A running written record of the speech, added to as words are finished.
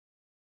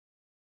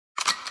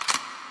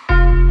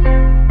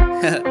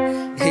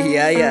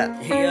Yeah.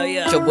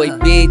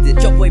 Shortboy beat,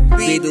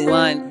 Be the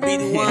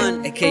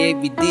one. aka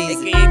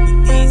BDs.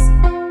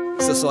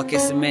 Sou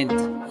Aquecimento.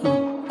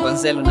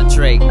 Panzelo na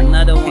track.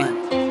 Another one.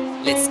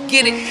 Let's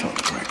get it.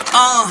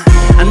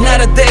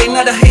 Another day,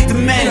 another hate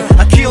man.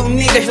 I kill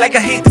niggas like I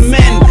hate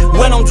man.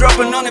 When I'm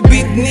dropping on the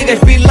beat,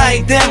 niggas be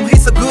like, damn,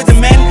 he's a good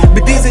man.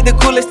 But this is the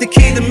coolest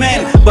kid,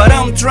 man. But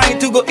I'm trying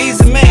to go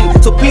easy,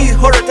 man. So please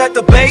hold it tight,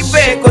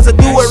 baby, cause I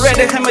do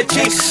already have my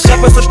cheek. Já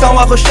pessoas estão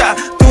a arrochar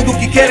tudo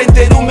que querem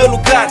ter o meu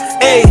lugar.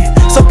 Ei,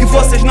 só que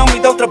vocês não me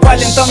dão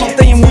trabalho, então não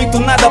tenho muito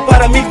nada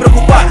para me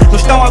preocupar. Não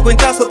estão a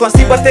aguentar, só estão a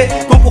se bater.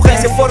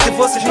 Concorrência forte,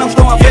 vocês não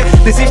estão a ver.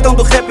 Desistam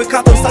do rap e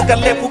cantam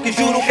saca-lé, porque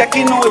juro que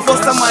aqui não é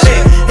vossa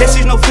maré.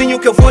 Esses novinhos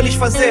que eu vou lhes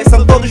fazer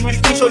são todos meus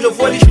bichos, hoje eu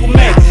vou lhes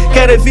comer.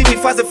 Querem vir me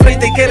fazer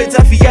frente e querem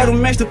desafiar o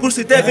mestre, por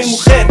se devem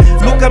morrer.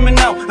 Look at me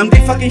now, I'm the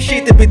fucking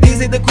shit. If it is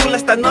the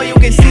coolest, I know you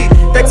can see.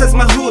 Texas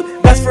my hood,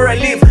 that's where I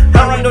live.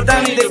 Around the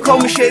Danny, they call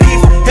me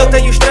sheriff. Eu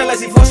tenho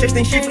estrelas e vocês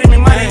têm chifre, me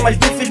mandem, mas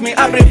bifes me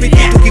abrem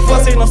apetite. Que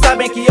vocês não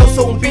sabem que eu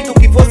sou um pito,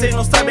 que vocês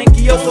não sabem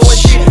que eu sou a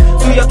shit.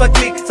 Tu e a tua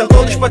clique são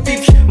todos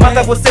patifes,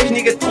 mata vocês,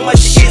 nigga, too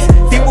much easy.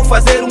 Tipo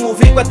fazer um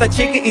movie com a tua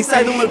chick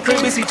inside o meu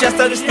crib. Se já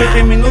está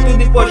speaking, minuto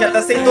depois já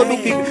tá sem todo o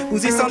pique.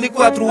 Posição de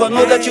 4, I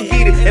know that you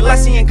get it. Ela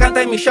se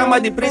encanta e me chama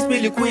de príncipe,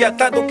 lhe cuia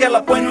tanto que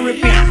ela põe no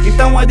repeat.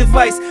 Então a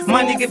device,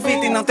 my nigga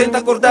fit, não tenta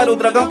acordar o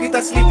dragão que tá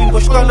sleeping.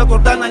 Pois quando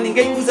acordar não há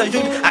ninguém que os ajude.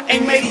 I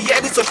ain't made it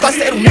yet, só está a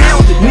ser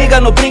humilde.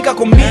 Nigga não brinca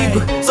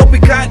comigo, sou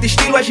picante,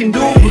 estilo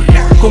agindugo.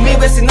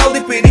 Comigo é sinal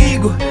de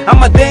perigo,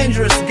 I'm a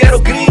dangerous, ghetto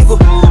gringo.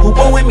 O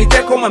bom é me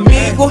ter como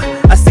amigo,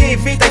 assim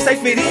evita e sai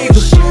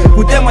ferido.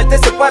 Podemos até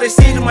ser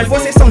parecidos, mas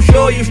vocês são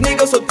joios,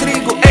 nigga, eu sou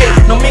trigo.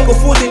 Ei, não me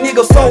confunde,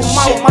 nigga, eu sou o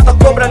mal. Mata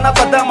a cobra na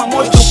padama,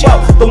 mostra o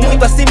pau. Tô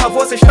muito acima,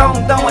 vocês estão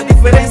down. A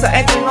diferença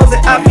entre nós é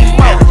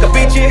abismal.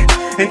 Capiche?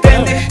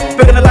 Entende?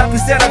 Pega na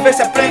lapicera, vê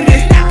se aprende.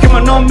 Que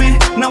meu nome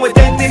não é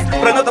dente,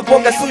 pra nota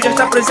boca suja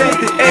está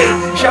presente.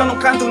 Ei, já não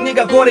canto,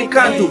 nigga, agora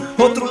encanto.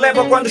 Outro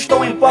leva quando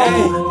estou em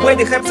palco. Bué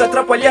de raps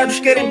atrapalhados,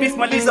 querem bife,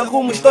 malisa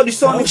rumos, todos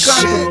só no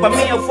canto. Pra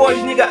minha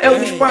voz, nigga, eu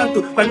vos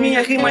espanto. Pra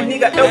minhas rimas,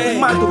 nigga, eu vos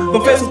mato.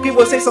 Confesso que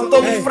vocês são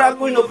todos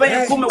fracos, não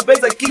venham com meu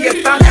beijo aqui é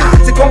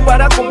tanto. Se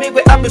comparar comigo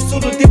é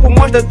absurdo, tipo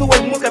mostra tuas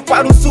músicas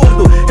para um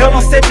surdo. Eu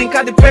não sei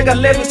brincar de pega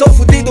leve, sou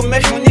fudido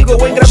mesmo, nigga,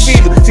 eu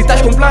engravido. Se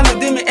estás com plano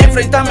de me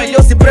enfrentar,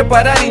 melhor se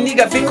preparar e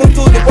nigga, vim com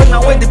tudo. Pois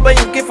não é de bem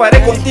o que farei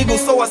contigo,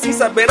 sou assim,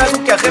 saberás o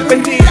que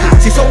arrependido.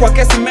 Se sou com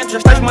aquecimento já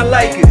estás mal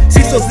like,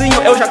 se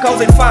sozinho eu já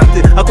causo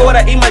infarte.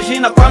 Agora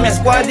imagina com a minha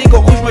squad e com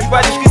os meus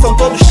bares que são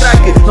todos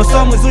crack. Nós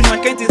somos os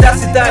mais quentes da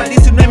cidade,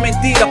 isso não é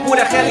mentira,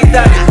 pura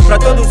realidade. Para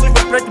todos os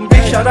meus pretos me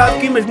deixará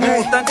que mesmo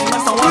importantes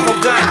não são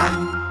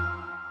arrogantes.